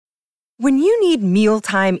When you need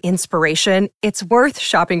mealtime inspiration, it's worth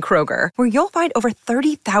shopping Kroger, where you'll find over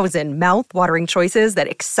 30,000 mouth-watering choices that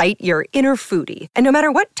excite your inner foodie. And no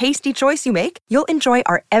matter what tasty choice you make, you'll enjoy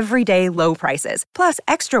our everyday low prices, plus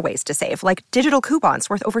extra ways to save, like digital coupons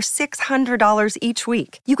worth over $600 each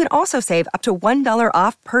week. You can also save up to $1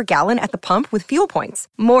 off per gallon at the pump with fuel points.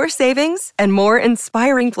 More savings and more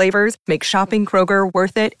inspiring flavors make shopping Kroger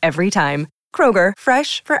worth it every time. Kroger,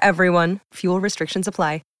 fresh for everyone. Fuel restrictions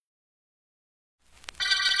apply.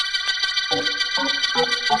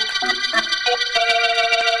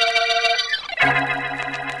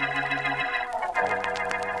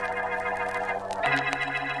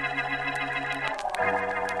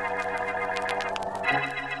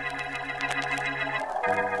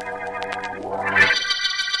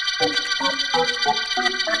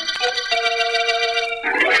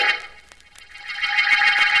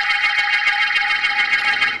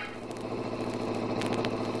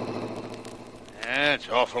 It's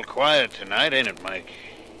awful quiet tonight, ain't it, Mike?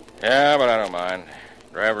 Yeah, but I don't mind.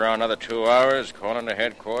 Drive around another 2 hours, call into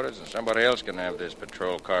headquarters, and somebody else can have this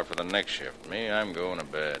patrol car for the next shift. Me, I'm going to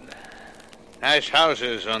bed. Nice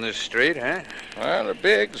houses on this street, huh? Well, they're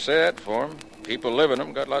big, say that for 'em. People live in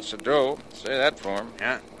them, got lots of dough, say that for 'em.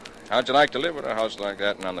 Yeah. How'd you like to live in a house like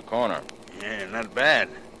that and on the corner? Yeah, not bad.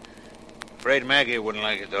 Afraid Maggie wouldn't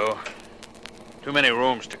like it, though. Too many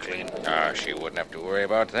rooms to clean. Ah, she wouldn't have to worry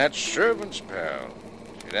about that. Servants, pal.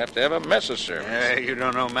 She'd have to have a mess of servants. Yeah, you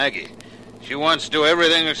don't know Maggie. She wants to do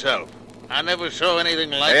everything herself. I never saw anything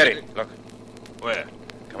like Hey, it. Eddie, look. Where?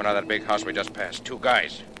 Coming out of that big house we just passed. 2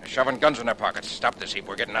 guys. They're shoving guns in their pockets. Stop this heap.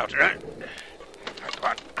 We're getting out. Right. Come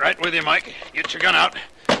on. Right with you, Mike. Get your gun out.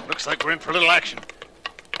 Looks like we're in for a little action.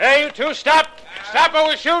 Hey, you two, stop! Stop or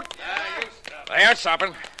we'll shoot! They aren't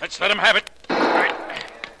stopping. Let's let them have it. All right.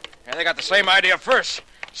 And they got the same idea first.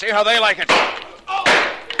 See how they like it.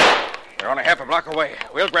 They're only half a block away.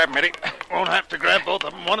 We'll grab them, Eddie. Won't have to grab both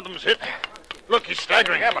of them. One of them's hit. Look, he's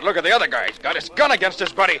staggering. Yeah, but look at the other guy. He's got his gun against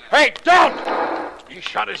his buddy. Hey, don't! He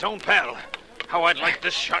shot his own pal. How I'd like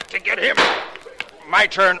this shot to get him. My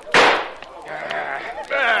turn.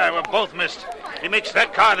 We're both missed. He makes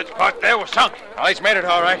that car that's parked there. We're sunk. Well, he's made it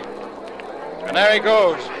all right. And there he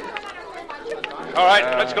goes. All right,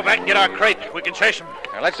 let's go back and get our crate. We can chase him.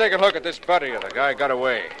 Now, let's take a look at this buddy of the guy got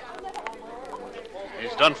away.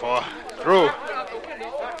 He's done for. Through.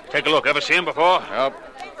 Take a look. Ever see him before? Nope.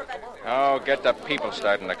 Oh, get the people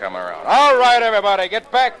starting to come around. All right, everybody,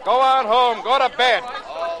 get back. Go on home. Go to bed.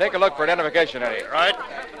 Take a look for identification, Eddie. Right.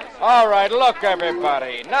 All right, look,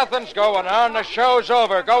 everybody. Nothing's going on. The show's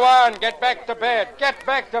over. Go on. Get back to bed. Get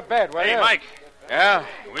back to bed, will you? Hey, Mike. Yeah?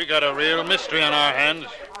 We got a real mystery on our hands.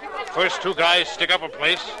 First 2 guys stick up a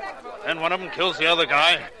place, then one of them kills the other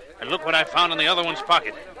guy, and look what I found in the other one's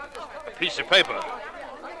pocket. A piece of paper.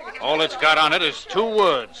 All it's got on it is 2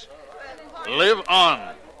 words. Live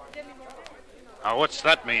on. Now, what's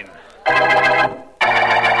that mean?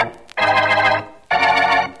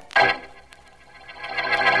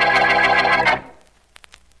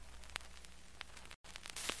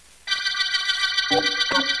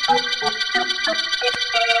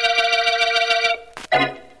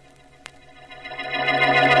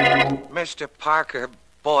 Mr. Parker,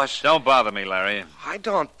 boss. Don't bother me, Larry. I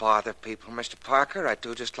don't bother people, Mr. Parker. I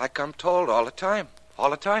do just like I'm told all the time.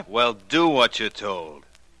 All the time. Well, do what you're told.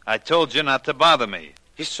 I told you not to bother me.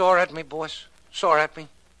 You sore at me, boss? Sore at me?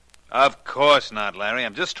 Of course not, Larry.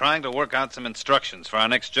 I'm just trying to work out some instructions for our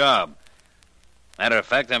next job. Matter of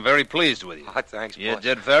fact, I'm very pleased with you. Oh, thanks, You boss.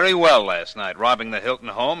 did very well last night, robbing the Hilton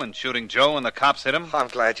home and shooting Joe when the cops hit him. I'm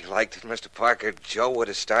glad you liked it, Mr. Parker. Joe would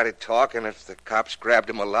have started talking if the cops grabbed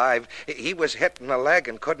him alive. He was hit in the leg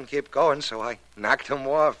and couldn't keep going, so I knocked him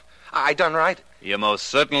off. I done right. You most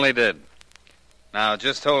certainly did. Now,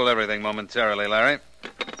 just hold everything momentarily, Larry.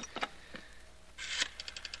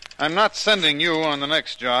 I'm not sending you on the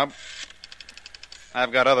next job.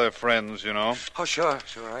 I've got other friends, you know. Oh, sure,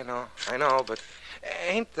 I know, but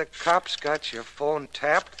ain't the cops got your phone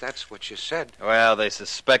tapped? That's what you said. Well, they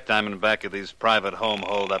suspect I'm in back of these private home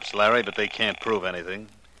holdups, Larry, but they can't prove anything.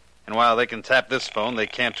 And while they can tap this phone, they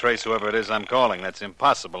can't trace whoever it is I'm calling. That's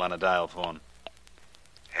impossible on a dial phone.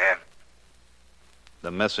 Yeah.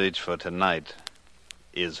 The message for tonight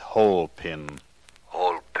is hole pin.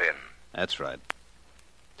 Hole pin. That's right.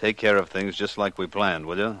 Take care of things just like we planned,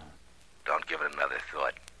 will you? Don't give it another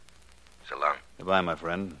thought. So long. Goodbye, my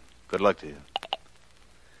friend. Good luck to you.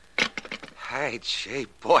 Hey, gee,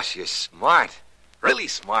 boss, you're smart. Really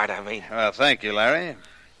smart, I mean. Well, thank you, Larry.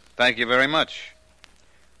 Thank you very much.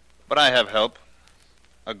 But I have help.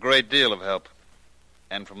 A great deal of help.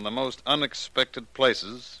 And from the most unexpected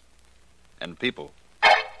places and people.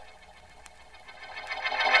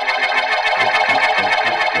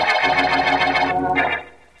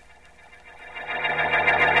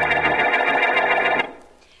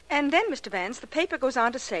 Mr. Vance, the paper goes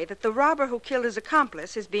on to say that the robber who killed his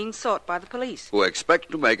accomplice is being sought by the police. Who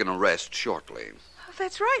expect to make an arrest shortly. Oh,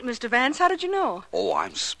 that's right, Mr. Vance. How did you know? Oh,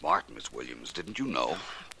 I'm smart, Miss Williams. Didn't you know?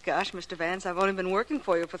 Gosh, Mr. Vance, I've only been working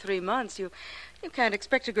for you for 3 months. You can't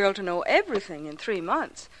expect a girl to know everything in 3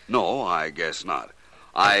 months. No, I guess not.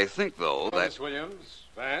 I think, though, that... Miss Williams,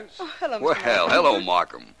 Vance. Oh, hello, Mr. Well, Vance. hello,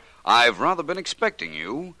 Markham. I've rather been expecting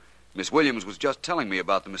you. Miss Williams was just telling me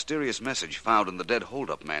about the mysterious message found in the dead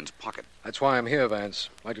hold-up man's pocket. That's why I'm here, Vance.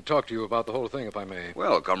 I'd like to talk to you about the whole thing, if I may.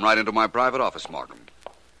 Well, come right into my private office, Markham.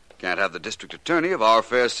 Can't have the district attorney of our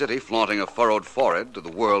fair city flaunting a furrowed forehead to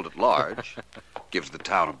the world at large. Gives the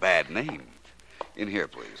town a bad name. In here,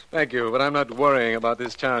 please. Thank you, but I'm not worrying about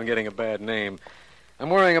this town getting a bad name. I'm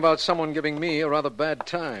worrying about someone giving me a rather bad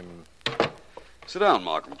time. Sit down,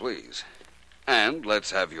 Markham, please. And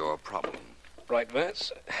let's have your problem. Right,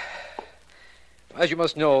 Vance. As you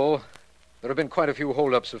must know, there have been quite a few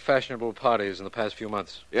hold-ups of fashionable parties in the past few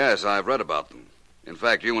months. Yes, I've read about them. In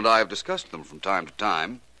fact, you and I have discussed them from time to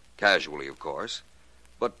time. Casually, of course.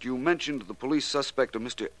 But you mentioned the police suspect of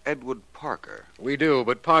Mr. Edward Parker. We do,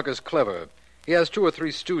 but Parker's clever. He has 2 or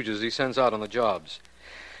 3 stooges he sends out on the jobs.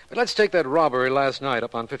 But let's take that robbery last night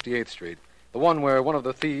up on 58th Street. The one where one of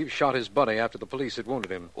the thieves shot his buddy after the police had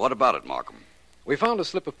wounded him. What about it, Markham? We found a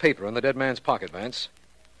slip of paper in the dead man's pocket, Vance.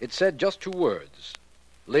 It said just 2 words.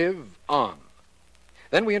 Live on.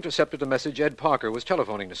 Then we intercepted a message Ed Parker was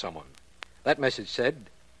telephoning to someone. That message said,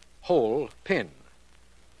 hole pin.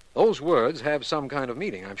 Those words have some kind of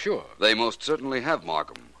meaning, I'm sure. They most certainly have,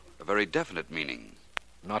 Markham. A very definite meaning.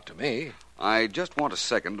 Not to me. I just want a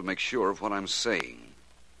second to make sure of what I'm saying.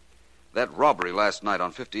 That robbery last night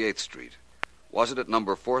on 58th Street, was it at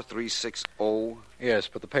number 4360? Yes,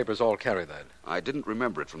 but the papers all carry that. I didn't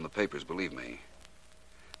remember it from the papers, believe me.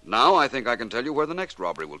 Now I think I can tell you where the next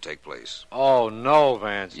robbery will take place. Oh, no,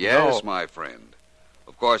 Vance. Yes, no. my friend.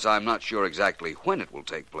 Of course, I'm not sure exactly when it will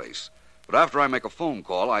take place. But after I make a phone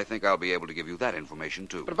call, I think I'll be able to give you that information,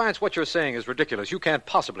 too. But, Vance, what you're saying is ridiculous. You can't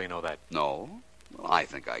possibly know that. No? Well, I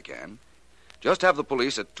think I can. Just have the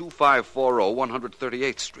police at 2540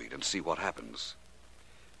 138th Street and see what happens.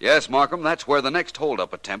 Yes, Markham, that's where the next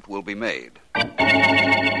hold-up attempt will be made. I'm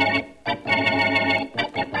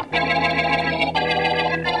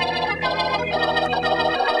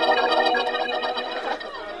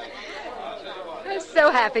so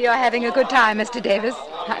happy you're having a good time, Mr. Davis.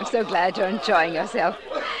 I'm so glad you're enjoying yourself.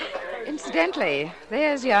 Incidentally,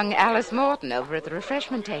 there's young Alice Morton over at the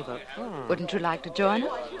refreshment table. Wouldn't you like to join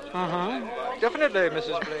her? Definitely,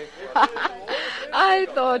 Mrs. Blake. I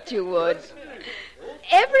thought you would.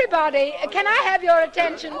 Everybody, can I have your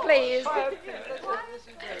attention, please?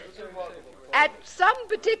 At some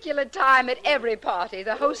particular time at every party,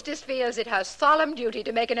 the hostess feels it her solemn duty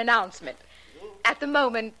to make an announcement. At the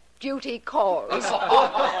moment, duty calls.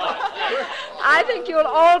 I think you'll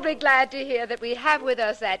all be glad to hear that we have with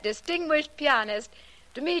us that distinguished pianist,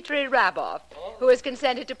 Dmitri Rabov, who has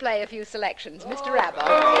consented to play a few selections. Mr. Rabov.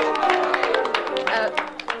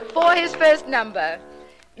 For his first number,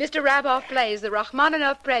 Mr. Rabov plays the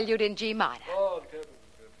Rachmaninoff Prelude in G minor.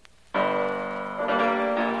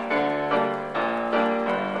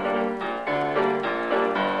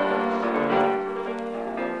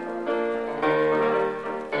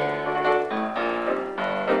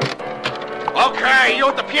 Okay, you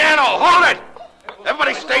at the piano, hold it!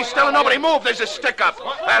 Everybody stay still and nobody move. There's a stick-up.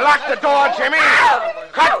 Lock the door, Jimmy.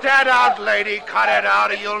 Cut that out, lady. Cut it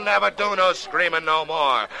out or you'll never do no screaming no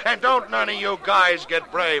more. And don't none of you guys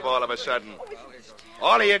get brave all of a sudden.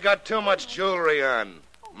 All of you got too much jewelry on.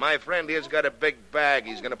 My friend here's got a big bag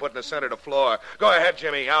he's going to put in the center of the floor. Go ahead,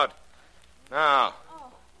 Jimmy, out. Now,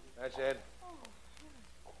 that's it.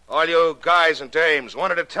 All you guys and dames,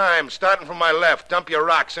 one at a time, starting from my left, dump your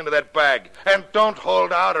rocks into that bag. And don't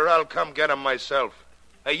hold out or I'll come get 'em myself.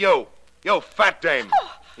 Hey, you fat dame,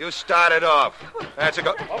 you start it off. That's a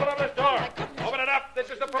go. Open up this door. Open it up. This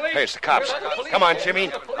is the police. Hey, it's the cops. Come on,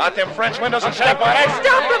 Jimmy. Out them French windows and step on it.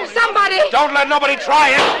 Stop them, somebody! Don't let nobody try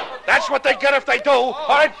it. That's what they get if they do. All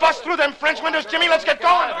right, bust through them French windows, Jimmy. Let's get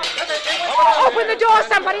going. Open the door,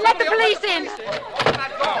 somebody! Let the police in!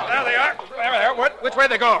 There they are. There. Which way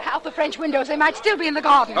they go? Out the French windows. They might still be in the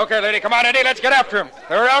garden. Okay, lady, come on, Eddie. Let's get after them.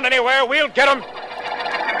 They're around anywhere. We'll get them.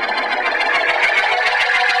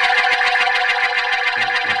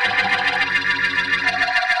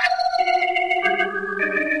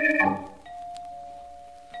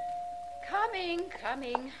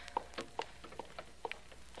 Coming.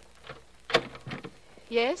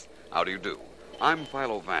 Yes? How do you do? I'm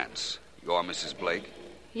Philo Vance. You're Mrs. Blake?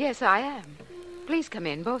 Yes, I am. Please come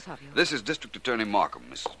in, both of you. This is District Attorney Markham,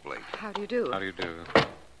 Mrs. Blake. How do you do? How do you do?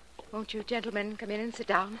 Won't you gentlemen come in and sit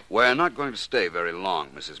down? We're not going to stay very long,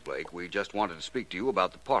 Mrs. Blake. We just wanted to speak to you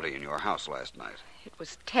about the party in your house last night. It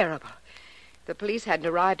was terrible. If the police hadn't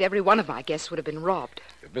arrived, every one of my guests would have been robbed.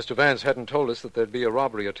 If Mr. Vance hadn't told us that there'd be a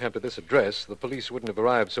robbery attempt at this address, the police wouldn't have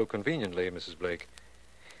arrived so conveniently, Mrs. Blake.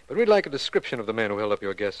 But we'd like a description of the men who held up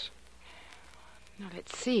your guests. Now,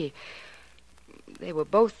 let's see. They were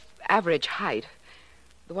both average height.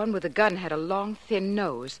 The one with the gun had a long, thin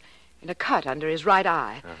nose and a cut under his right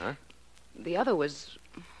eye. Uh-huh. The other was,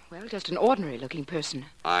 well, just an ordinary-looking person.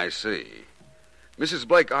 I see. Mrs.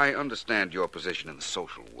 Blake, I understand your position in the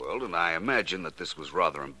social world, and I imagine that this was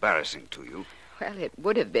rather embarrassing to you. Well, it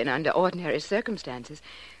would have been under ordinary circumstances,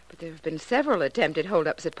 but there have been several attempted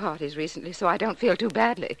hold-ups at parties recently, so I don't feel too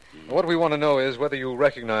badly. What we want to know is whether you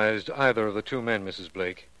recognized either of the two men, Mrs.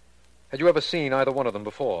 Blake. Had you ever seen either one of them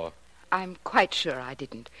before? I'm quite sure I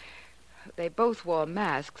didn't. They both wore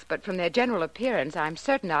masks, but from their general appearance, I'm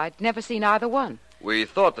certain I'd never seen either one. We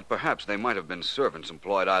thought that perhaps they might have been servants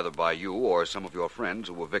employed either by you or some of your friends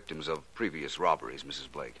who were victims of previous robberies,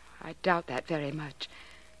 Mrs. Blake. I doubt that very much.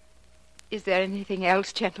 Is there anything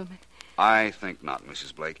else, gentlemen? I think not,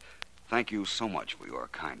 Mrs. Blake. Thank you so much for your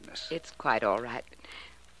kindness. It's quite all right.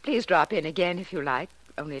 Please drop in again if you like.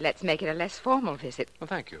 Only let's make it a less formal visit. Well,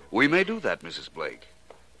 thank you. We may do that, Mrs. Blake.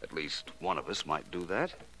 At least one of us might do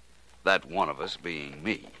that. That one of us being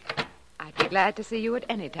me. I'd be glad to see you at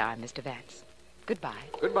any time, Mr. Vance. Goodbye.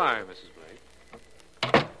 Goodbye,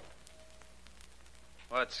 Mrs. Blake.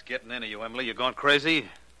 What's getting into you, Emily? You going crazy?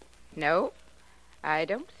 No, I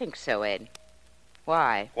don't think so, Ed.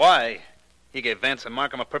 Why? Why? He gave Vance and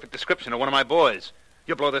Markham a perfect description of one of my boys.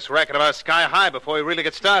 You'll blow this racket of ours sky high before we really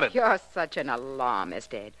get started. You're such an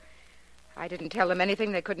alarmist, Ed. I didn't tell them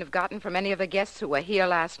anything they couldn't have gotten from any of the guests who were here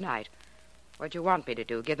last night. What'd you want me to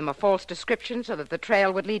do? Give them a false description so that the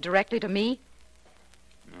trail would lead directly to me?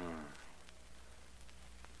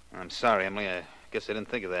 I'm sorry, Emily. I guess I didn't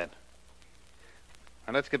think of that.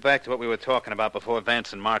 Now, let's get back to what we were talking about before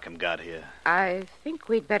Vance and Markham got here. I think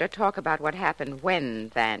we'd better talk about what happened when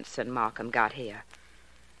Vance and Markham got here.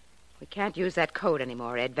 We can't use that code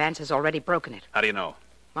anymore, Ed. Vance has already broken it. How do you know?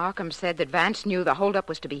 Markham said that Vance knew the holdup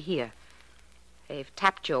was to be here. They've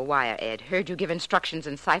tapped your wire, Ed, heard you give instructions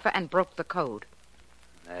in cipher, and broke the code.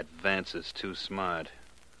 That Vance is too smart.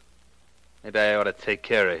 Maybe I ought to take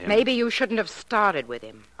care of him. Maybe you shouldn't have started with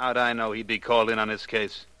him. How'd I know he'd be called in on this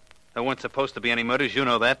case? There weren't supposed to be any murders, you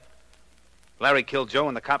know that. Larry killed Joe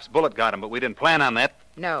and the cop's bullet got him, but we didn't plan on that.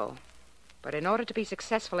 No. But in order to be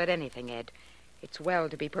successful at anything, Ed, it's well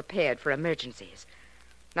to be prepared for emergencies.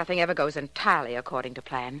 Nothing ever goes entirely according to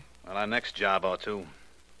plan. Well, our next job ought to.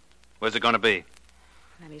 Where's it going to be?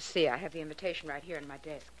 Let me see. I have the invitation right here on my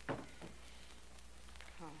desk.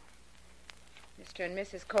 Oh. Mr. and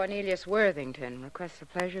Mrs. Cornelius Worthington request for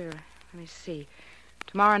pleasure. Let me see.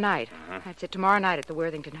 Tomorrow night. That's it, tomorrow night at the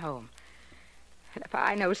Worthington home. And if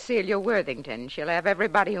I know Celia Worthington, she'll have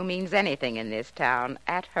everybody who means anything in this town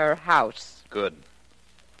at her house. Good.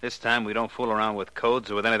 This time we don't fool around with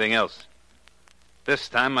codes or with anything else. This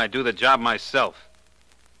time I do the job myself.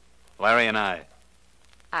 Larry and I.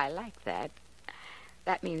 I like that.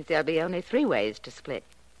 That means there'll be only 3 ways to split.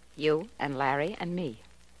 You and Larry and me.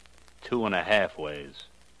 2.5 ways.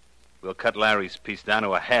 We'll cut Larry's piece down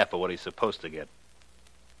to a half of what he's supposed to get.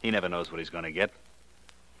 He never knows what he's going to get.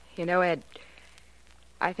 You know, Ed,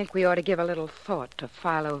 I think we ought to give a little thought to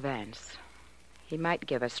Philo Vance. He might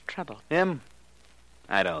give us trouble. Him?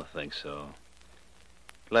 I don't think so.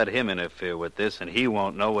 Let him interfere with this, and he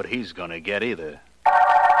won't know what he's going to get either.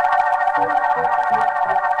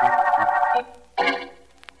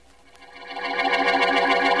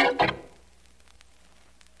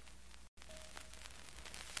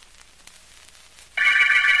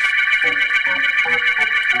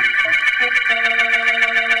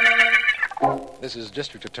 This is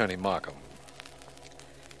District Attorney Markham.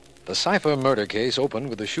 The Cipher murder case opened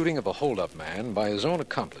with the shooting of a hold-up man by his own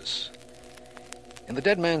accomplice. In the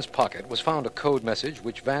dead man's pocket was found a code message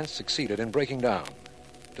which Vance succeeded in breaking down,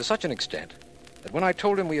 to such an extent that when I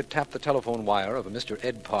told him we had tapped the telephone wire of a Mr.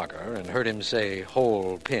 Ed Parker and heard him say,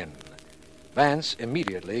 "Hole pin," Vance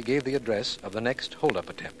immediately gave the address of the next hold-up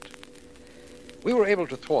attempt. We were able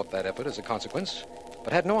to thwart that effort as a consequence,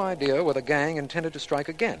 but had no idea where the gang intended to strike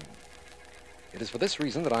again. It is for this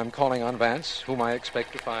reason that I'm calling on Vance, whom I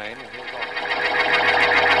expect to find in his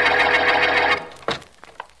office.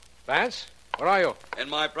 Vance, where are you? In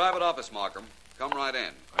my private office, Markham. Come right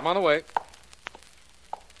in. I'm on the way.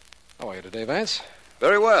 How are you today, Vance?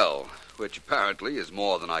 Very well, which apparently is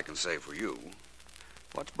more than I can say for you.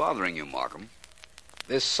 What's bothering you, Markham?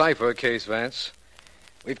 This Cipher case, Vance.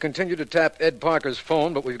 We've continued to tap Ed Parker's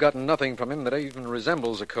phone, but we've gotten nothing from him that even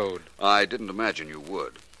resembles a code. I didn't imagine you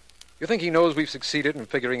would. You think he knows we've succeeded in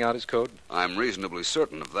figuring out his code? I'm reasonably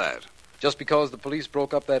certain of that. Just because the police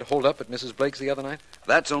broke up that holdup at Mrs. Blake's the other night?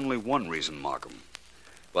 That's only one reason, Markham.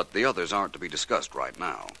 But the others aren't to be discussed right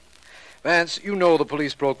now. Vance, you know the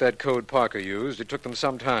police broke that code Parker used. It took them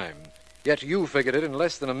some time. Yet you figured it in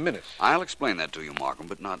less than a minute. I'll explain that to you, Markham,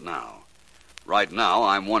 but not now. Right now,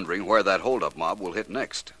 I'm wondering where that holdup mob will hit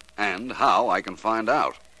next, and how I can find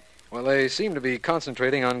out. Well, they seem to be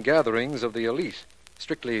concentrating on gatherings of the elite.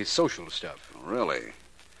 Strictly social stuff. Really?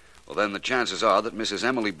 Well, then the chances are that Mrs.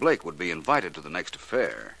 Emily Blake would be invited to the next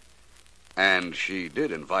affair. And she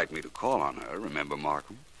did invite me to call on her, remember,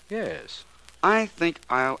 Markham? Yes. I think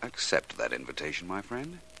I'll accept that invitation, my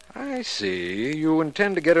friend. I see. You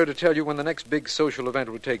intend to get her to tell you when the next big social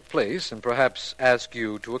event will take place and perhaps ask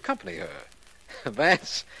you to accompany her.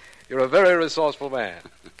 Vance, you're a very resourceful man.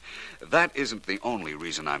 That isn't the only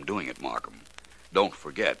reason I'm doing it, Markham. Don't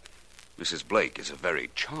forget, Mrs. Blake is a very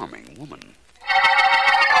charming woman.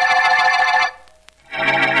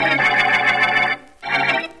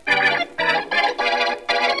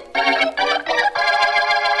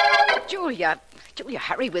 Julia,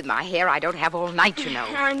 hurry with my hair. I don't have all night, you know.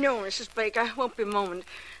 I know, Mrs. Blake. I won't be a moment.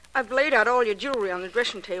 I've laid out all your jewelry on the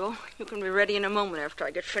dressing table. You can be ready in a moment after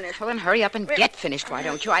I get finished. Well, then hurry up and get finished, why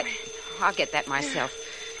don't you? I'll get that myself.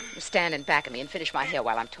 You stand in back of me and finish my hair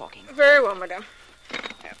while I'm talking. Very well, madame.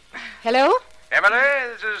 Hello? Emily,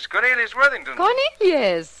 this is Cornelius Worthington.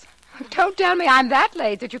 Cornelius. Don't tell me I'm that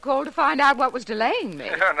late that you called to find out what was delaying me.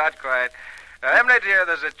 No, not quite. Emily, dear,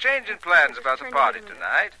 there's a change in plans about the party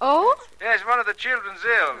tonight. Oh? Yes, one of the children's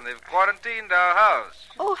ill, and they've quarantined our house.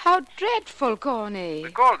 Oh, how dreadful, Corny.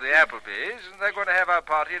 We called the Applebys, and they're going to have our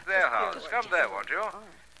party at their house. Come there, won't you?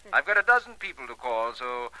 I've got a dozen people to call,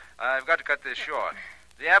 so I've got to cut this short.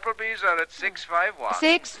 The Applebys are at 651.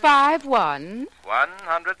 651?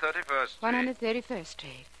 131st Street. 131st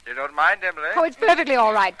Street. You don't mind, Emily? Oh, it's perfectly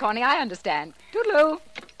all right, Corny. I understand. Toodaloo.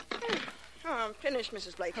 Oh, I'm finished,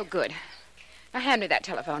 Mrs. Blake. Oh, good. Now, hand me that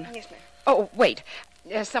telephone. Yes, ma'am. Oh, wait.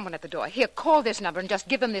 There's someone at the door. Here, call this number and just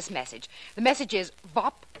give them this message. The message is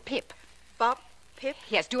Bop Pip. Bop Pip?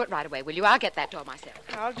 Yes, do it right away, will you? I'll get that door myself.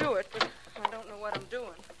 I'll do it, but I don't know what I'm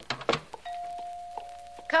doing.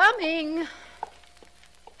 Coming.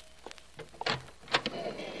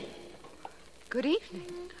 Good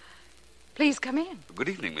evening. Please come in. Good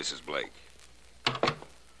evening, Mrs. Blake.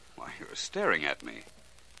 Why, you're staring at me.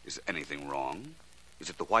 Is anything wrong? Is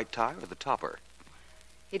it the white tie or the topper?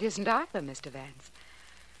 It isn't either, Mr. Vance.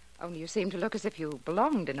 Only you seem to look as if you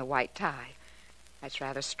belonged in a white tie. That's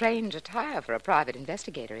rather strange attire for a private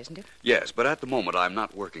investigator, isn't it? Yes, but at the moment I'm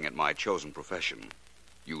not working at my chosen profession.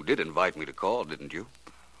 You did invite me to call, didn't you?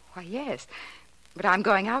 Why, yes. But I'm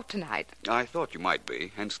going out tonight. I thought you might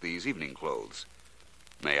be, hence these evening clothes.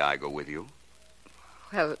 May I go with you?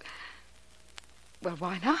 Well,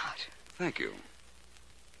 why not? Thank you.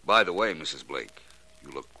 By the way, Mrs. Blake,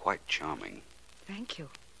 you look quite charming. Thank you.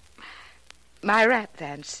 My wrap,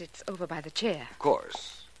 Vance, it's over by the chair. Of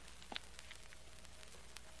course.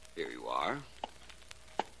 Here you are.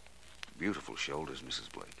 Beautiful shoulders,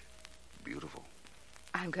 Mrs. Blake. Beautiful.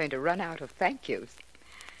 I'm going to run out of thank yous.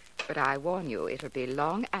 But I warn you, it'll be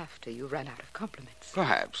long after you run out of compliments.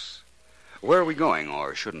 Perhaps. Where are we going,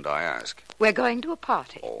 or shouldn't I ask? We're going to a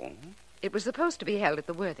party. Oh? It was supposed to be held at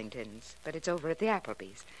the Worthingtons, but it's over at the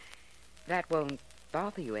Applebys. That won't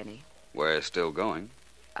bother you any. We're still going.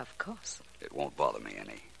 Of course. It won't bother me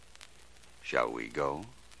any. Shall we go?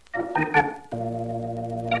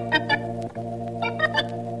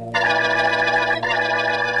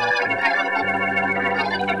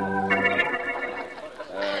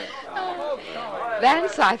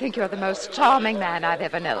 Vance, I think you're the most charming man I've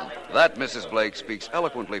ever known. That, Mrs. Blake, speaks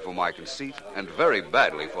eloquently for my conceit and very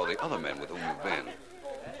badly for the other men with whom you've been.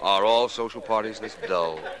 Are all social parties this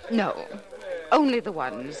dull? No, only the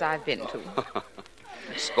ones I've been to.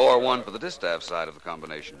 Score one for the distaff side of the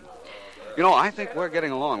combination. You know, I think we're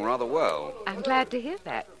getting along rather well. I'm glad to hear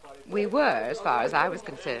that. We were, as far as I was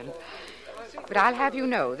concerned. But I'll have you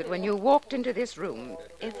know that when you walked into this room,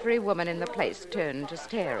 every woman in the place turned to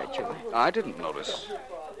stare at you. I didn't notice.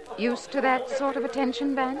 Used to that sort of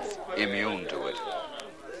attention, Vance? Immune to it.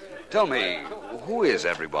 Tell me, who is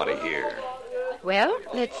everybody here? Well,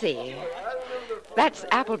 let's see. That's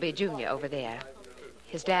Appleby Jr. over there.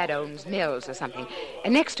 His dad owns mills or something.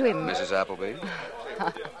 And next to him... Mrs. Appleby?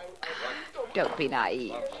 Don't be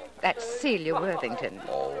naive. That's Celia Worthington.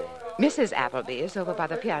 Oh. Mrs. Appleby is over by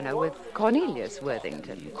the piano with Cornelius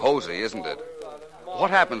Worthington. Cozy, isn't it? What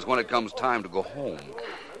happens when it comes time to go home?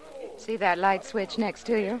 See that light switch next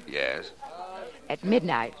to you? Yes. At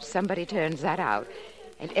midnight, somebody turns that out,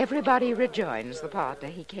 and everybody rejoins the partner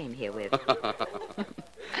he came here with.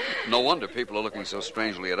 No wonder people are looking so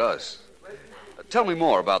strangely at us. Tell me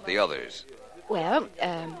more about the others. Well,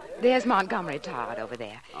 there's Montgomery Todd over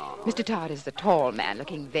there. Mr. Todd is the tall man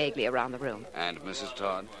looking vaguely around the room. And Mrs.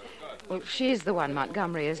 Todd? Well, she's the one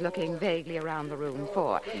Montgomery is looking vaguely around the room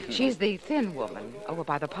for. She's the thin woman over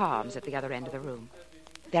by the palms at the other end of the room.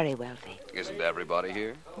 Very wealthy. Isn't everybody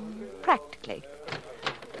here? Practically.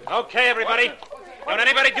 Okay, everybody. Don't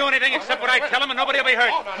anybody do anything except what I tell them, and nobody will be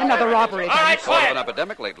hurt. Another robbery. All right, Sort of quiet. an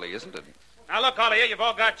epidemic lately, isn't it? Now, look, all of you, you've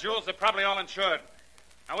all got jewels. They're probably all insured.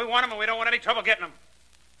 Now, we want them, and we don't want any trouble getting them.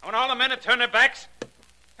 I want all the men to turn their backs.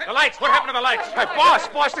 The lights. What happened to the lights? Hey,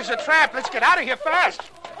 boss, there's a trap. Let's get out of here fast.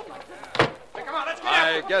 Hey, come on, let's get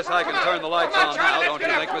I out. guess I can turn the lights on now, don't you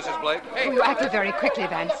think, Mrs. Blake? Oh, you acted very quickly,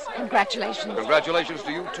 Vance. Congratulations. Congratulations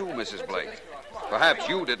to you, too, Mrs. Blake. Perhaps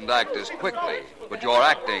you didn't act as quickly, but your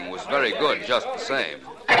acting was very good just the same.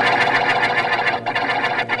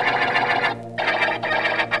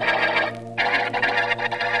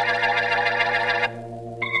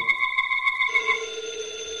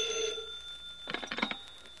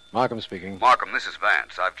 Markham speaking. Markham, this is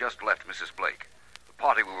Vance. I've just left Mrs. Blake. The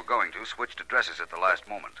party we were going to switched addresses at the last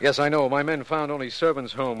moment. Yes, I know. My men found only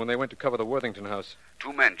servants home when they went to cover the Worthington house.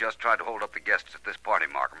 2 men just tried to hold up the guests at this party,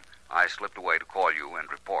 Markham. I slipped away to call you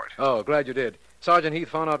and report. Oh, glad you did. Sergeant Heath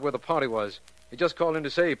found out where the party was. He just called in to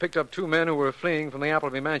say he picked up 2 men who were fleeing from the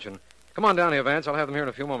Appleby mansion. Come on down here, Vance. I'll have them here in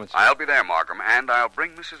a few moments. I'll be there, Markham, and I'll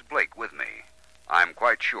bring Mrs. Blake with me. I'm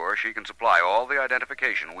quite sure she can supply all the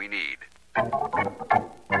identification we need.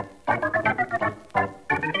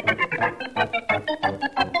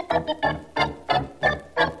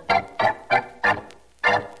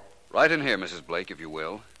 Right in here, Mrs. Blake, if you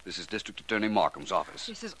will. This is District Attorney Markham's office.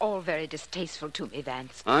 This is all very distasteful to me,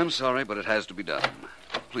 Vance. I'm sorry, but it has to be done.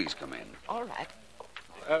 Please come in. All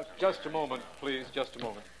right. Just a moment, please. Just a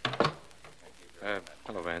moment.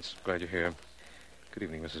 Hello, Vance. Glad you're here. Good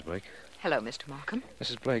evening, Mrs. Blake. Hello, Mr. Markham.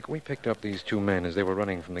 Mrs. Blake, we picked up these 2 men as they were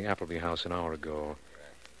running from the Appleby house an hour ago.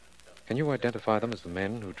 Can you identify them as the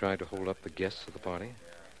men who tried to hold up the guests of the party?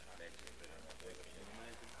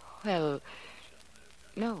 Well,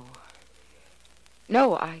 no.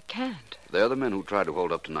 No, I can't. They're the men who tried to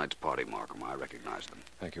hold up tonight's party, Markham. I recognize them.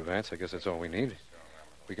 Thank you, Vance. I guess that's all we need.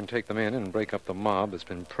 We can take them in and break up the mob that's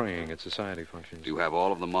been preying at society functions. Do you have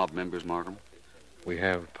all of the mob members, Markham? We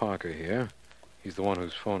have Parker here. He's the one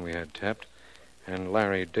whose phone we had tapped. And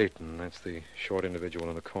Larry Dayton, that's the short individual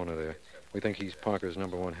in the corner there. We think he's Parker's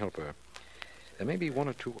number 1 helper. There may be 1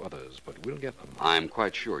 or 2 others, but we'll get them. I'm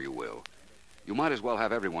quite sure you will. You might as well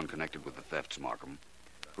have everyone connected with the thefts, Markham.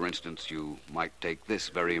 For instance, you might take this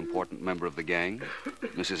very important member of the gang,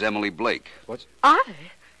 Mrs. Emily Blake. What's... I?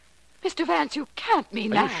 Mr. Vance, you can't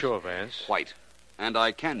mean Are that. you sure, Vance? Quite. And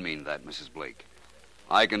I can mean that, Mrs. Blake.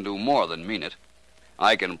 I can do more than mean it.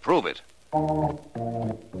 I can prove it.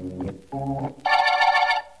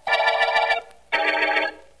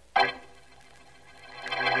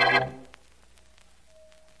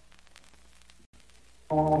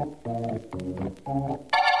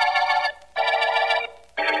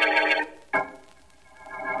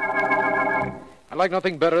 I'd like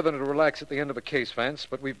nothing better than to relax at the end of a case, Vance,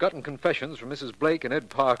 but we've gotten confessions from Mrs. Blake and Ed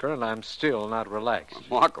Parker, and I'm still not relaxed.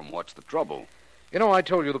 Markham, what's the trouble? You know, I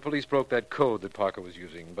told you the police broke that code that Parker was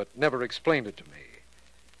using, but never explained it to me.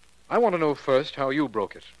 I want to know first how you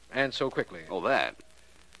broke it, and so quickly. Oh, that.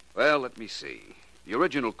 Well, let me see. The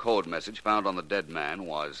original code message found on the dead man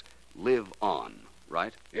was, "Live on,"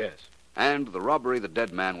 right? Yes. And the robbery the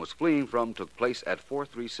dead man was fleeing from took place at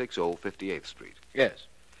 4360 58th Street. Yes.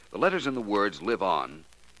 The letters in the words "Live on"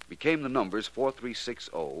 became the numbers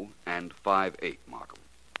 4360 and 58, Markham.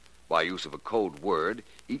 By use of a code word,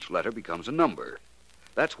 each letter becomes a number.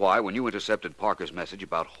 That's why when you intercepted Parker's message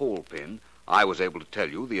about hole pin, I was able to tell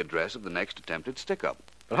you the address of the next attempted stick-up.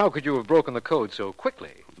 But how could you have broken the code so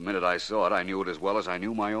quickly? The minute I saw it, I knew it as well as I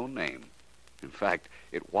knew my own name. In fact,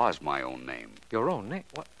 it was my own name. Your own name?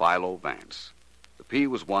 What? Philo Vance. The P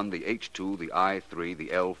was 1, the H2, the I3,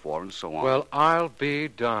 the L4, and so on. Well, I'll be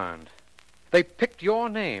darned. They picked your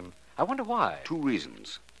name. I wonder why. 2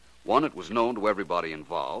 reasons. 1, it was known to everybody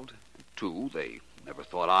involved. 2, they never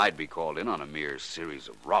thought I'd be called in on a mere series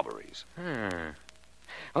of robberies. Well,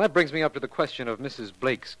 that brings me up to the question of Mrs.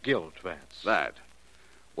 Blake's guilt, Vance. That.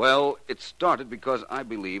 Well, it started because I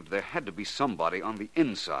believed there had to be somebody on the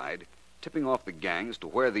inside tipping off the gang as to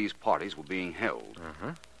where these parties were being held.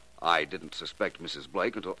 Uh-huh. I didn't suspect Mrs.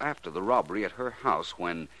 Blake until after the robbery at her house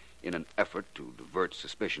when, in an effort to divert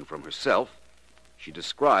suspicion from herself, She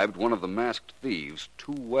described one of the masked thieves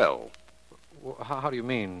too well. How do you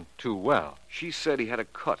mean, too well? She said he had a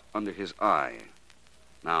cut under his eye.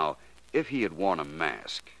 Now, if he had worn a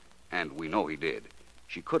mask, and we know he did,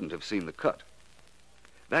 she couldn't have seen the cut.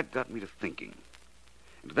 That got me to thinking.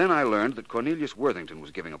 And then I learned that Cornelius Worthington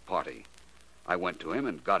was giving a party. I went to him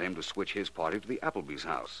and got him to switch his party to the Appleby's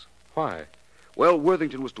house. Why? Well,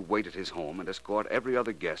 Worthington was to wait at his home and escort every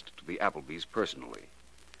other guest to the Appleby's personally.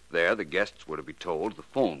 There, the guests were to be told the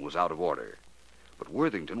phone was out of order. But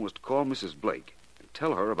Worthington was to call Mrs. Blake and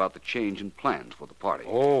tell her about the change in plans for the party.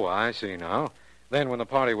 Oh, I see now. Then when the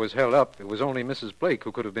party was held up, it was only Mrs. Blake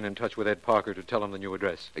who could have been in touch with Ed Parker to tell him the new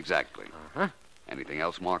address. Exactly. Uh-huh. Anything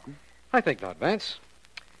else, Markham? I think not, Vance.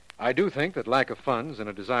 I do think that lack of funds and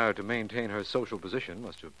a desire to maintain her social position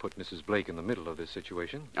must have put Mrs. Blake in the middle of this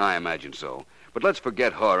situation. I imagine so. But let's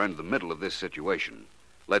forget her and the middle of this situation.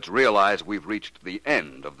 Let's realize we've reached the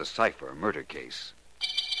end of the Cipher murder case.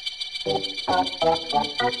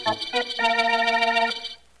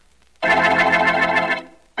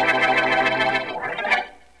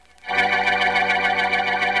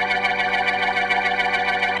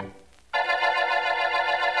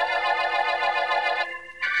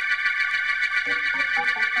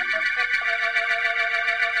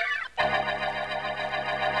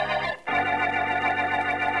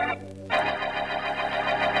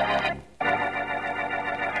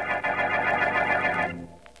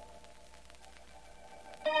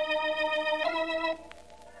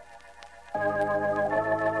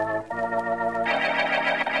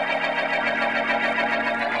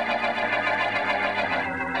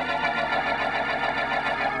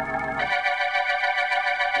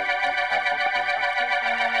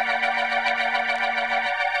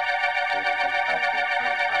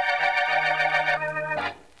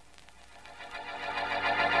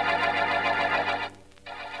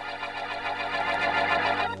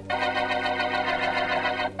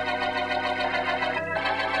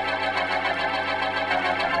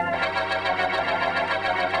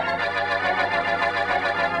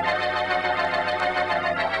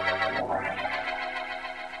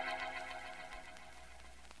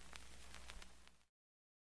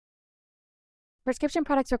 Prescription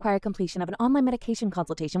products require completion of an online medication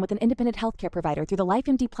consultation with an independent healthcare provider through the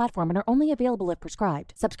LifeMD platform and are only available if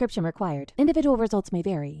prescribed. Subscription required. Individual results may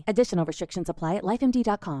vary. Additional restrictions apply at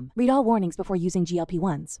lifemd.com. Read all warnings before using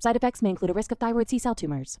GLP-1s. Side effects may include a risk of thyroid C-cell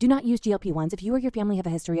tumors. Do not use GLP-1s if you or your family have a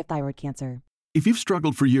history of thyroid cancer. If you've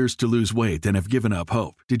struggled for years to lose weight and have given up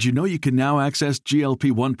hope, did you know you can now access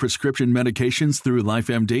GLP-1 prescription medications through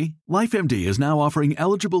LifeMD? LifeMD is now offering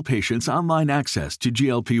eligible patients online access to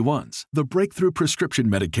GLP-1s, the breakthrough prescription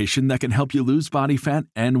medication that can help you lose body fat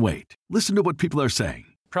and weight. Listen to what people are saying.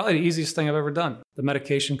 Probably the easiest thing I've ever done. The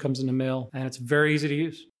medication comes in the mail, and it's very easy to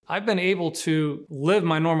use. I've been able to live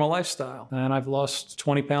my normal lifestyle, and I've lost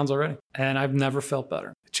 20 pounds already, and I've never felt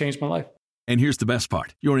better. It changed my life. And here's the best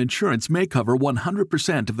part. Your insurance may cover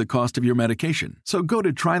 100% of the cost of your medication. So go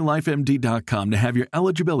to TryLifeMD.com to have your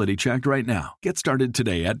eligibility checked right now. Get started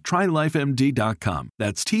today at TryLifeMD.com.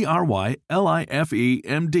 That's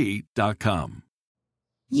TryLifeMD.com.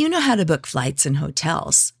 You know how to book flights and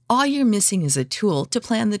hotels. All you're missing is a tool to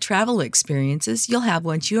plan the travel experiences you'll have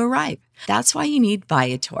once you arrive. That's why you need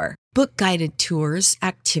Viator. Book guided tours,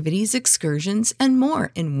 activities, excursions, and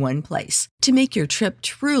more in one place to make your trip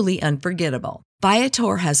truly unforgettable.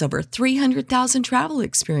 Viator has over 300,000 travel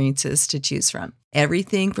experiences to choose from.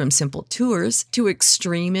 Everything from simple tours to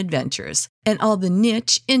extreme adventures and all the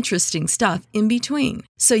niche, interesting stuff in between.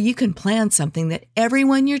 So you can plan something that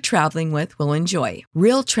everyone you're traveling with will enjoy.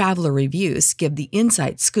 Real traveler reviews give the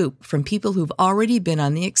inside scoop from people who've already been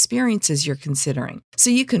on the experiences you're considering. So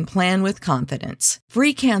you can plan with confidence.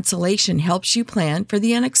 Free cancellation helps you plan for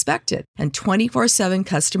the unexpected. And 24/7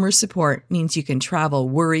 customer support means you can travel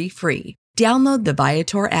worry-free. Download the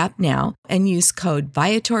Viator app now and use code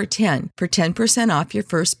Viator10 for 10% off your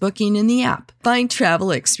first booking in the app. Find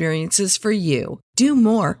travel experiences for you. Do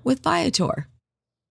more with Viator.